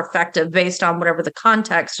and more effective based on whatever the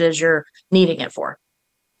context is you're needing it for.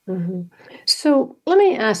 Mm-hmm. So let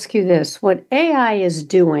me ask you this. What AI is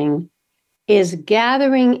doing is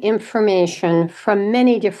gathering information from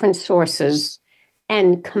many different sources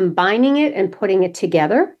and combining it and putting it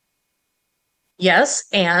together? Yes,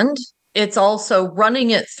 and it's also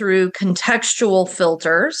running it through contextual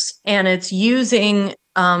filters, and it's using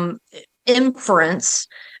inference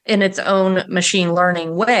in its own machine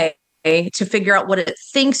learning way to figure out what it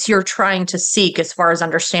thinks you're trying to seek as far as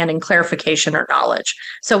understanding, clarification, or knowledge.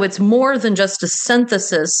 So it's more than just a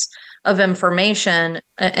synthesis of information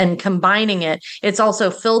and combining it. It's also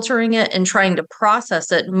filtering it and trying to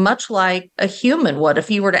process it much like a human would. If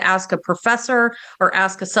you were to ask a professor or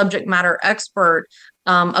ask a subject matter expert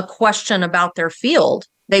a question about their field,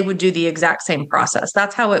 they would do the exact same process.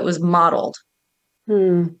 That's how it was modeled.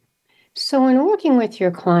 So in working with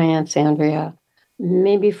your clients, Andrea,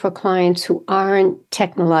 maybe for clients who aren't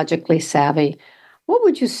technologically savvy, what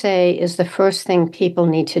would you say is the first thing people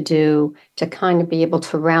need to do to kind of be able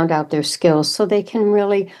to round out their skills so they can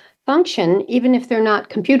really function, even if they're not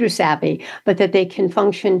computer savvy, but that they can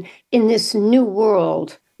function in this new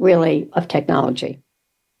world, really, of technology?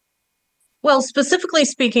 Well, specifically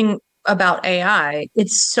speaking about AI,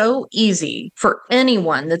 it's so easy for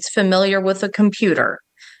anyone that's familiar with a computer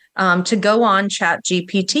to go on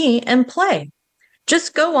ChatGPT and play.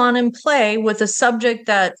 Just go on and play with a subject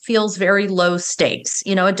that feels very low stakes.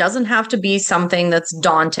 You know, it doesn't have to be something that's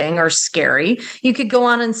daunting or scary. You could go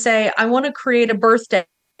on and say, I want to create a birthday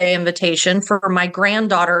invitation for my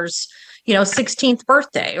granddaughter's, 16th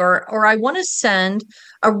birthday, or I want to send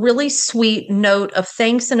a really sweet note of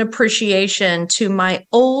thanks and appreciation to my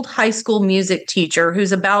old high school music teacher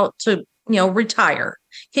who's about to, retire.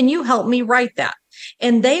 Can you help me write that?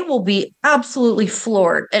 And they will be absolutely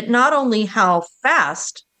floored at not only how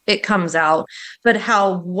fast it comes out, but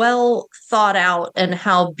how well thought out and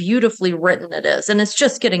how beautifully written it is. And it's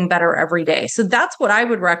just getting better every day. So that's what I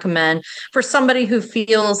would recommend for somebody who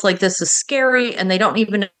feels like this is scary and they don't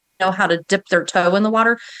even know how to dip their toe in the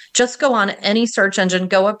water. Just go on any search engine,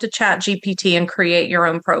 go up to ChatGPT and create your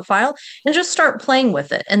own profile and just start playing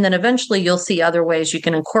with it. And then eventually you'll see other ways you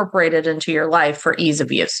can incorporate it into your life for ease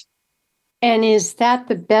of use. And is that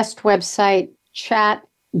the best website,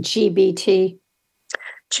 ChatGPT?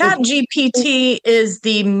 ChatGPT is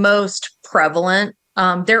the most prevalent.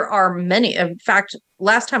 There are many. In fact,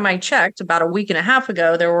 last time I checked, about a week and a half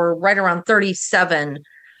ago, there were right around 37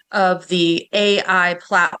 of the AI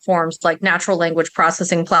platforms, like natural language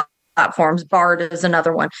processing platforms. Bard is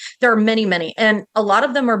another one. There are many, many. And a lot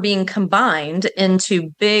of them are being combined into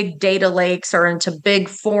big data lakes or into big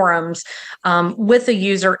forums with a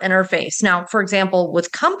user interface. Now, for example,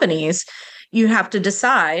 with companies, you have to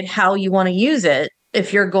decide how you want to use it.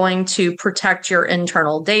 if you're going to protect your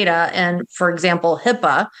internal data. And for example,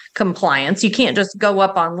 HIPAA compliance, you can't just go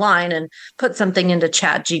up online and put something into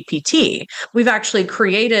ChatGPT. We've actually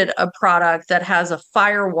created a product that has a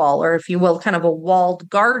firewall, or if you will, kind of a walled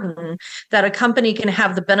garden, that a company can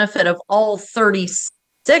have the benefit of all 36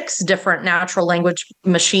 different natural language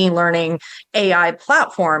machine learning AI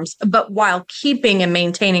platforms, but while keeping and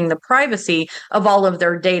maintaining the privacy of all of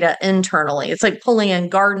their data internally. It's like pulling in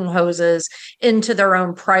garden hoses into their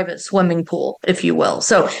own private swimming pool, if you will.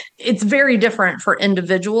 So it's very different for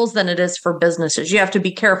individuals than it is for businesses. You have to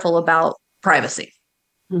be careful about privacy.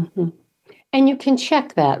 Mm-hmm. And you can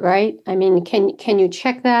check that, right? I mean, can you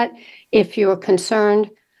check that if you're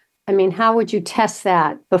concerned? I mean, how would you test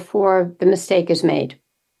that before the mistake is made?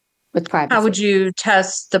 With privacy. How would you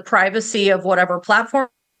test the privacy of whatever platform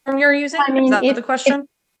you're using? I mean, is that the question?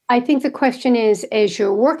 I think the question is, as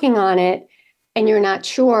you're working on it and you're not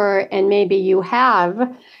sure, and maybe you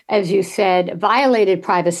have, as you said, violated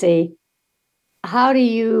privacy, how do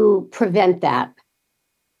you prevent that?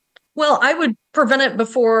 Well, I would prevent it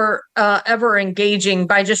before ever engaging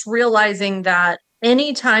by just realizing that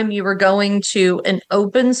anytime you are going to an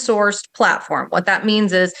open sourced platform, what that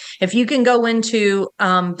means is if you can go into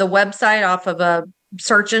the website off of a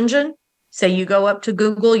search engine, say you go up to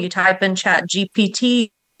Google, you type in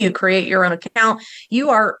ChatGPT, you create your own account,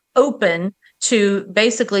 you are open to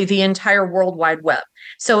basically the entire World Wide Web.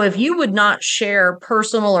 So if you would not share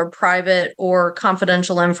personal or private or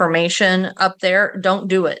confidential information up there, don't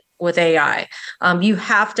do it with AI. You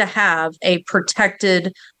have to have a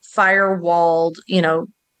protected, firewalled,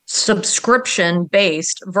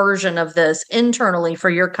 subscription-based version of this internally for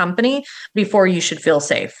your company before you should feel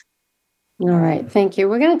safe. All right. Thank you.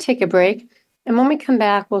 We're going to take a break. And when we come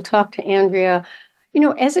back, we'll talk to Andrea.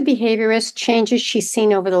 As a behaviorist, changes she's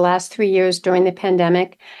seen over the last 3 years during the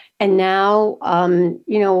pandemic. And now,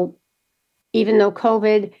 even though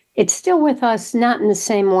COVID, it's still with us, not in the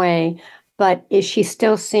same way, but is she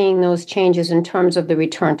still seeing those changes in terms of the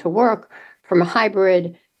return to work from a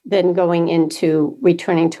hybrid, then going into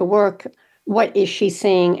returning to work? What is she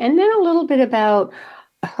seeing? And then a little bit about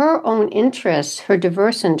her own interests, her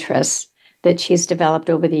diverse interests that she's developed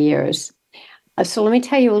over the years. So let me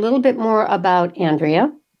tell you a little bit more about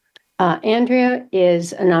Andrea. Andrea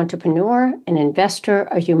is an entrepreneur, an investor,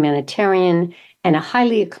 a humanitarian, and a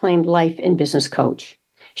highly acclaimed life and business coach.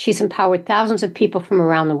 She's empowered thousands of people from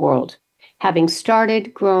around the world. Having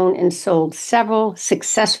started, grown, and sold several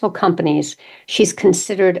successful companies, she's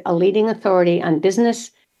considered a leading authority on business,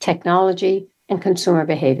 technology, and consumer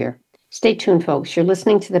behavior. Stay tuned, folks. You're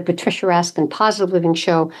listening to the Patricia Raskin Positive Living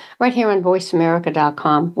Show right here on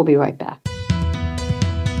voiceamerica.com. We'll be right back.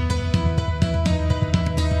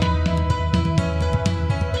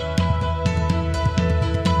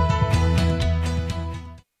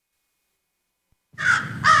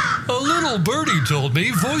 A little birdie told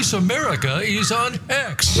me Voice America is on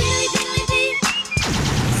X.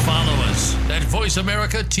 Follow us at Voice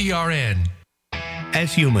America TRN.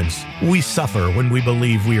 As humans, we suffer when we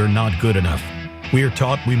believe we are not good enough. We are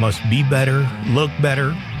taught we must be better, look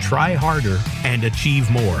better, try harder, and achieve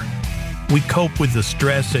more. We cope with the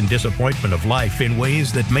stress and disappointment of life in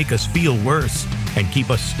ways that make us feel worse and keep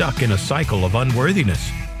us stuck in a cycle of unworthiness.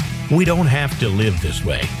 We don't have to live this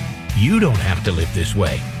way. You don't have to live this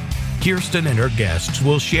way. Kirsten and her guests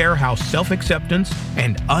will share how self-acceptance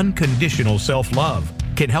and unconditional self-love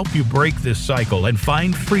can help you break this cycle and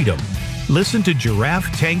find freedom. Listen to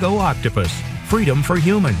Giraffe Tango Octopus, Freedom for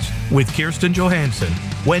Humans, with Kirsten Johansson,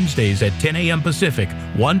 Wednesdays at 10 a.m. Pacific,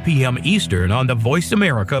 1 p.m. Eastern on the Voice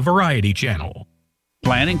America Variety Channel.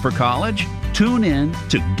 Planning for college? Tune in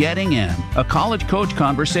to Getting In, a college coach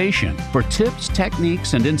conversation for tips,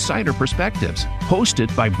 techniques, and insider perspectives.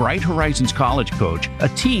 Hosted by Bright Horizons College Coach, a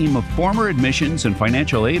team of former admissions and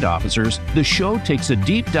financial aid officers, the show takes a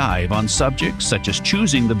deep dive on subjects such as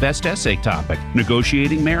choosing the best essay topic,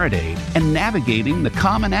 negotiating merit aid, and navigating the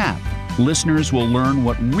Common App. Listeners will learn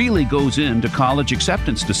what really goes into college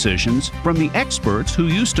acceptance decisions from the experts who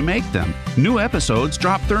used to make them. New episodes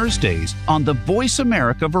drop Thursdays on the Voice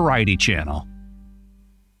America Variety Channel.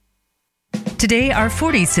 Today, our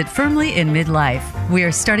 40s sit firmly in midlife. We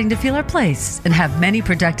are starting to feel our place and have many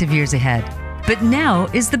productive years ahead. But now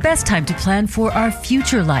is the best time to plan for our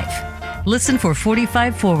future life. Listen for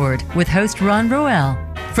 45 Forward with host Ron Roel.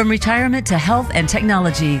 From retirement to health and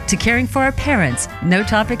technology to caring for our parents, no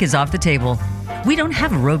topic is off the table. We don't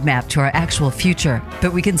have a roadmap to our actual future,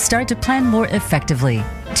 but we can start to plan more effectively.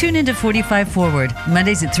 Tune into 45 Forward,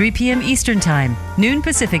 Mondays at 3 p.m. Eastern Time, noon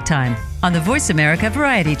Pacific Time, on the Voice America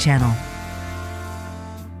Variety Channel.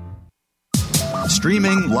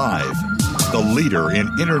 Streaming live, the leader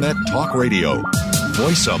in Internet talk radio.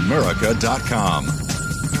 VoiceAmerica.com.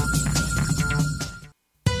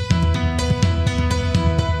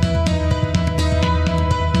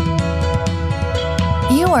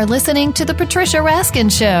 You are listening to The Patricia Raskin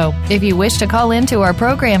Show. If you wish to call into our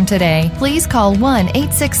program today, please call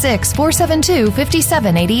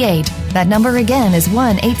 1-866-472-5788. That number again is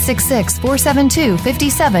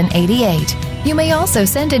 1-866-472-5788. You may also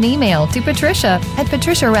send an email to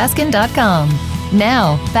patricia@patriciaraskin.com.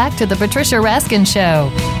 Now, back to The Patricia Raskin Show.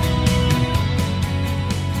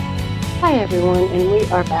 Hi, everyone, and we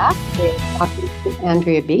are back with talking to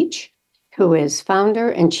Andrea Beach, who is founder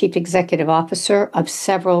and chief executive officer of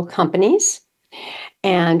several companies,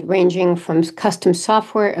 and ranging from custom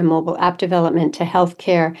software and mobile app development to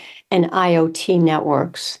healthcare and IoT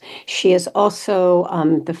networks. She is also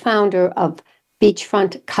the founder of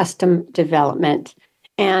Beachfront Custom Development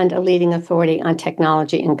and a leading authority on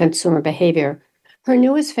technology and consumer behavior. Her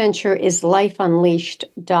newest venture is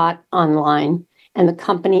Lifeunleashed.online, and the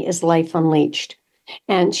company is Life Unleashed.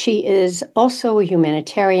 And she is also a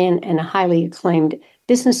humanitarian and a highly acclaimed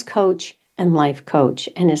business coach and life coach,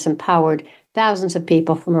 and has empowered thousands of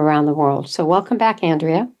people from around the world. So welcome back,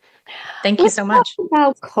 Andrea. Thank you so much. Talk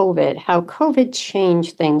about COVID, how COVID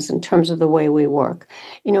changed things in terms of the way we work.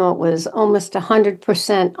 You know, it was almost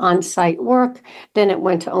 100% on-site work, then it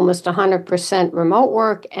went to almost 100% remote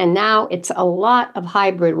work, and now it's a lot of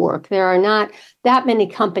hybrid work. There are not that many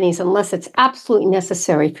companies, unless it's absolutely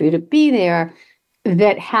necessary for you to be there,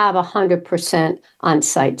 that have 100% on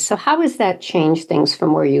site. So how has that changed things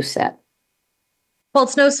from where you sit? Well,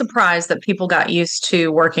 it's no surprise that people got used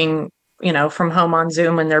to working, from home on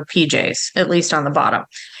Zoom in their PJs, at least on the bottom.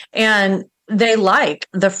 And they like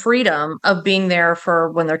the freedom of being there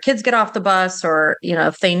for when their kids get off the bus, or,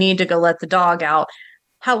 if they need to go let the dog out.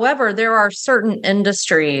 However, there are certain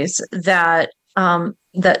industries that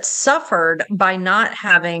suffered by not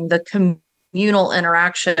having the communal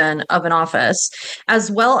interaction of an office,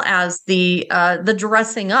 as well as the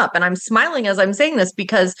dressing up. And I'm smiling as I'm saying this,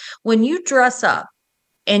 because when you dress up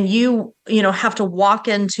and you have to walk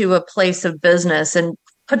into a place of business and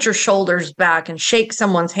put your shoulders back and shake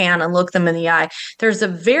someone's hand and look them in the eye, there's a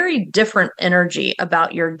very different energy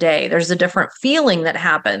about your day. There's a different feeling that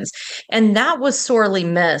happens. And that was sorely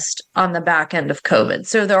missed on the back end of COVID.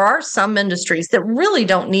 So there are some industries that really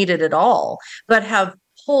don't need it at all, but have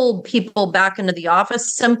pulled people back into the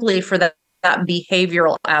office simply for that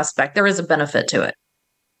behavioral aspect. There is a benefit to it.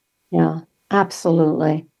 Yeah,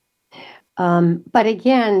 absolutely. But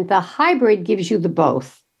again, the hybrid gives you the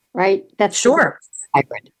both, right? That's sure.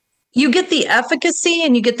 Hybrid. You get the efficacy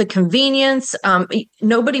and you get the convenience.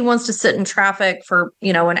 Nobody wants to sit in traffic for,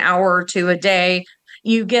 an hour or two a day.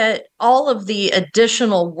 You get all of the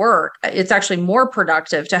additional work. It's actually more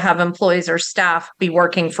productive to have employees or staff be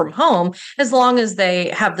working from home, as long as they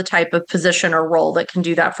have the type of position or role that can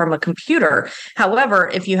do that from a computer. However,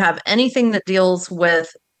 if you have anything that deals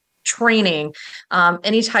with training,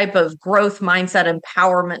 any type of growth mindset,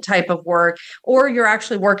 empowerment type of work, or you're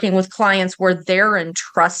actually working with clients where they're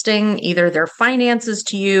entrusting either their finances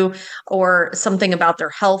to you or something about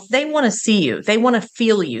their health, they want to see you. They want to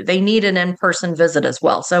feel you. They need an in-person visit as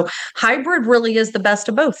well. So hybrid really is the best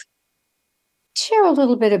of both. Share a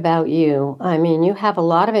little bit about you. I mean, you have a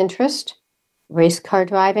lot of interest, race car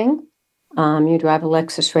driving. You drive a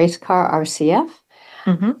Lexus race car, RCF.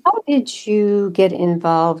 Mm-hmm. How did you get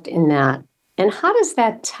involved in that? And how does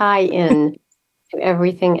that tie in to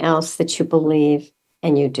everything else that you believe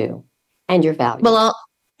and you do and your values? Well,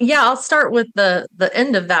 I'll start with the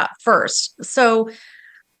end of that first. So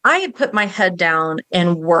I had put my head down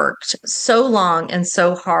and worked so long and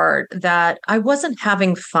so hard that I wasn't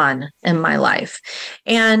having fun in my life.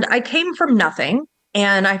 And I came from nothing.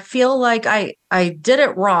 And I feel like I did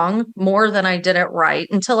it wrong more than I did it right,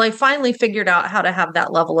 until I finally figured out how to have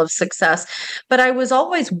that level of success. But I was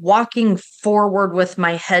always walking forward with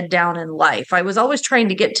my head down in life. I was always trying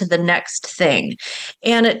to get to the next thing.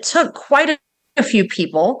 And it took quite a few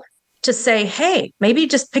people to say, hey, maybe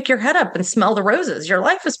just pick your head up and smell the roses. Your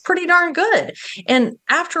life is pretty darn good. And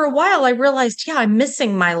after a while, I realized, I'm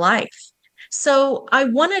missing my life. So I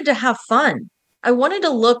wanted to have fun. I wanted to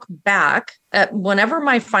look back at whenever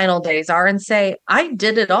my final days are and say, I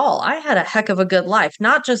did it all. I had a heck of a good life.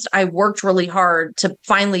 Not just I worked really hard to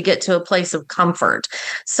finally get to a place of comfort.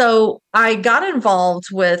 So I got involved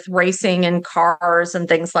with racing and cars and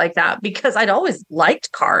things like that because I'd always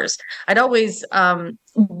liked cars. I'd always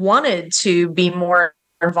wanted to be more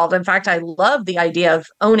involved. In fact, I love the idea of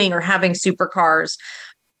owning or having supercars.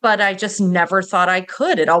 but I just never thought I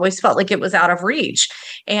could. It always felt like it was out of reach.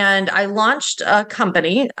 And I launched a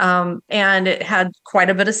company, and it had quite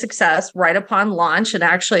a bit of success right upon launch. And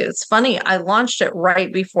actually, it's funny, I launched it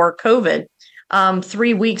right before COVID.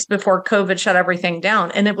 3 weeks before COVID shut everything down.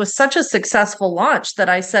 And it was such a successful launch that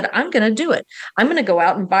I said, I'm going to do it. I'm going to go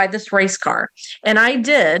out and buy this race car. And I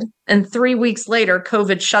did. And 3 weeks later,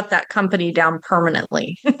 COVID shut that company down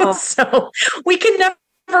permanently. So we can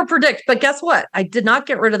never predict. But guess what? I did not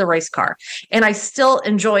get rid of the race car. And I still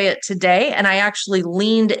enjoy it today. And I actually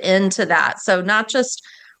leaned into that. So not just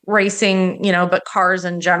racing, but cars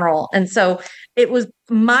in general. And so it was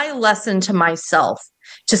my lesson to myself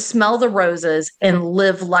to smell the roses and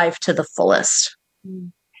live life to the fullest.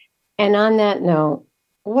 And on that note,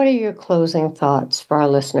 what are your closing thoughts for our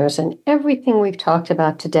listeners and everything we've talked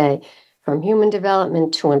about today, from human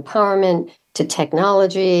development to empowerment to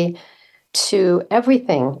technology to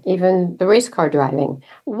everything, even the race car driving?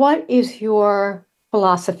 What is your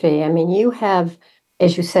philosophy? I mean, you have,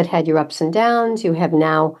 as you said, had your ups and downs. You have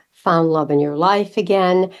now found love in your life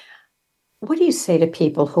again. What do you say to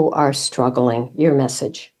people who are struggling? Your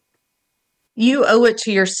message? You owe it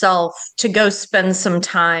to yourself to go spend some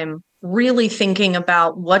time really thinking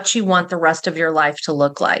about what you want the rest of your life to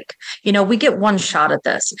look like. We get one shot at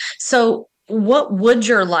this. So what would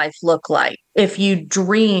your life look like if you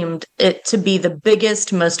dreamed it to be the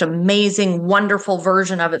biggest, most amazing, wonderful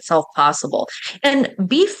version of itself possible? And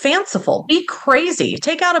be fanciful, be crazy,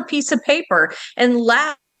 take out a piece of paper and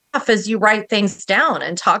laugh as you write things down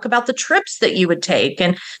and talk about the trips that you would take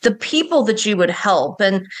and the people that you would help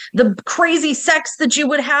and the crazy sex that you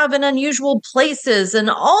would have in unusual places and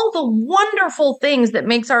all the wonderful things that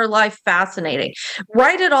makes our life fascinating.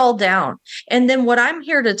 Write it all down. And then what I'm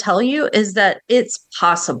here to tell you is that it's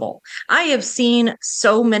possible. I have seen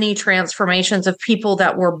so many transformations of people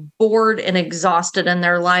that were bored and exhausted in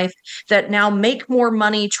their life that now make more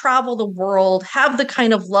money, travel the world, have the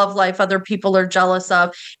kind of love life other people are jealous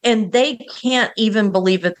of, and they can't even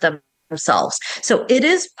believe it themselves. So it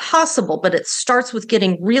is possible, but it starts with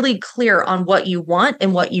getting really clear on what you want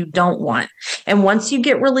and what you don't want. And once you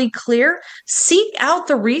get really clear, seek out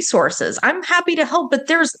the resources. I'm happy to help, but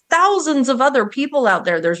there's thousands of other people out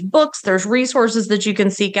there. There's books, there's resources that you can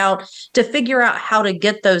seek out to figure out how to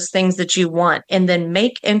get those things that you want, and then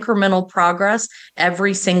make incremental progress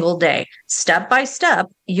every single day. Step by step,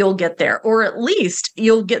 you'll get there, or at least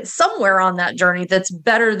you'll get somewhere on that journey that's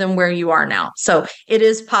better than where you are now. So it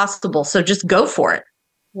is possible. So just go for it.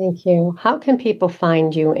 Thank you. How can people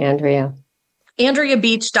find you, Andrea?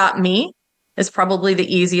 AndreaBeach.me is probably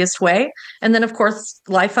the easiest way. And then, of course,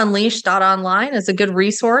 Lifeunleashed.online is a good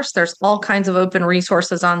resource. There's all kinds of open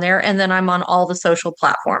resources on there. And then I'm on all the social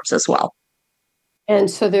platforms as well. And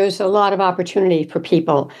so there's a lot of opportunity for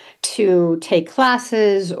people to take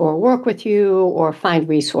classes or work with you or find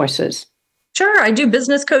resources. Sure. I do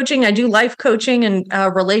business coaching. I do life coaching and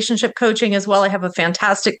relationship coaching as well. I have a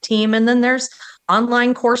fantastic team. And then there's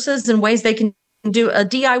online courses and ways they can do a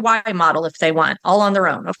DIY model if they want, all on their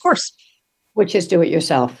own, of course. Which is do it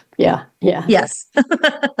yourself. Yeah. Yeah. Yes.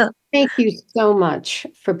 Thank you so much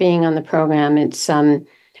for being on the program. It's been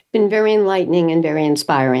very enlightening and very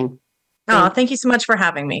inspiring. Thank you so much for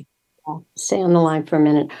having me. Stay on the line for a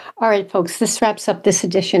minute. All right, folks, this wraps up this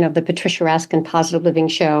edition of the Patricia Raskin Positive Living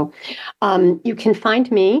Show. You can find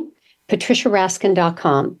me,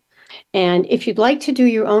 patriciaraskin.com. And if you'd like to do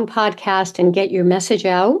your own podcast and get your message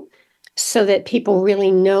out so that people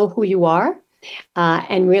really know who you are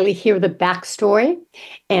and really hear the backstory,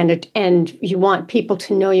 and you want people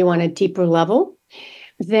to know you on a deeper level,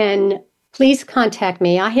 then please contact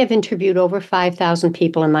me. I have interviewed over 5,000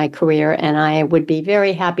 people in my career, and I would be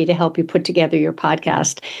very happy to help you put together your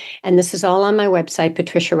podcast. And this is all on my website,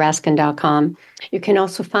 patriciaraskin.com. You can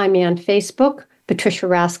also find me on Facebook, Patricia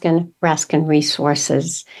Raskin, Raskin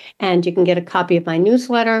Resources. And you can get a copy of my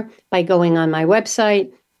newsletter by going on my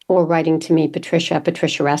website or writing to me, Patricia at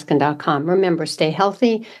patriciaraskin.com. Remember, stay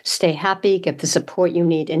healthy, stay happy, get the support you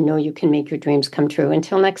need, and know you can make your dreams come true.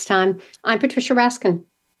 Until next time, I'm Patricia Raskin.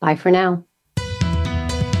 Bye for now.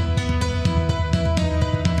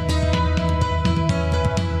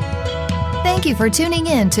 Thank you for tuning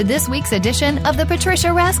in to this week's edition of The Patricia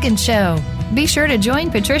Raskin Show. Be sure to join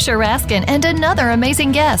Patricia Raskin and another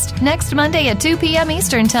amazing guest next Monday at 2 p.m.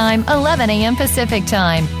 Eastern Time, 11 a.m. Pacific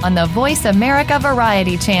Time on the Voice America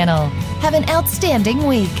Variety Channel. Have an outstanding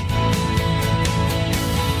week.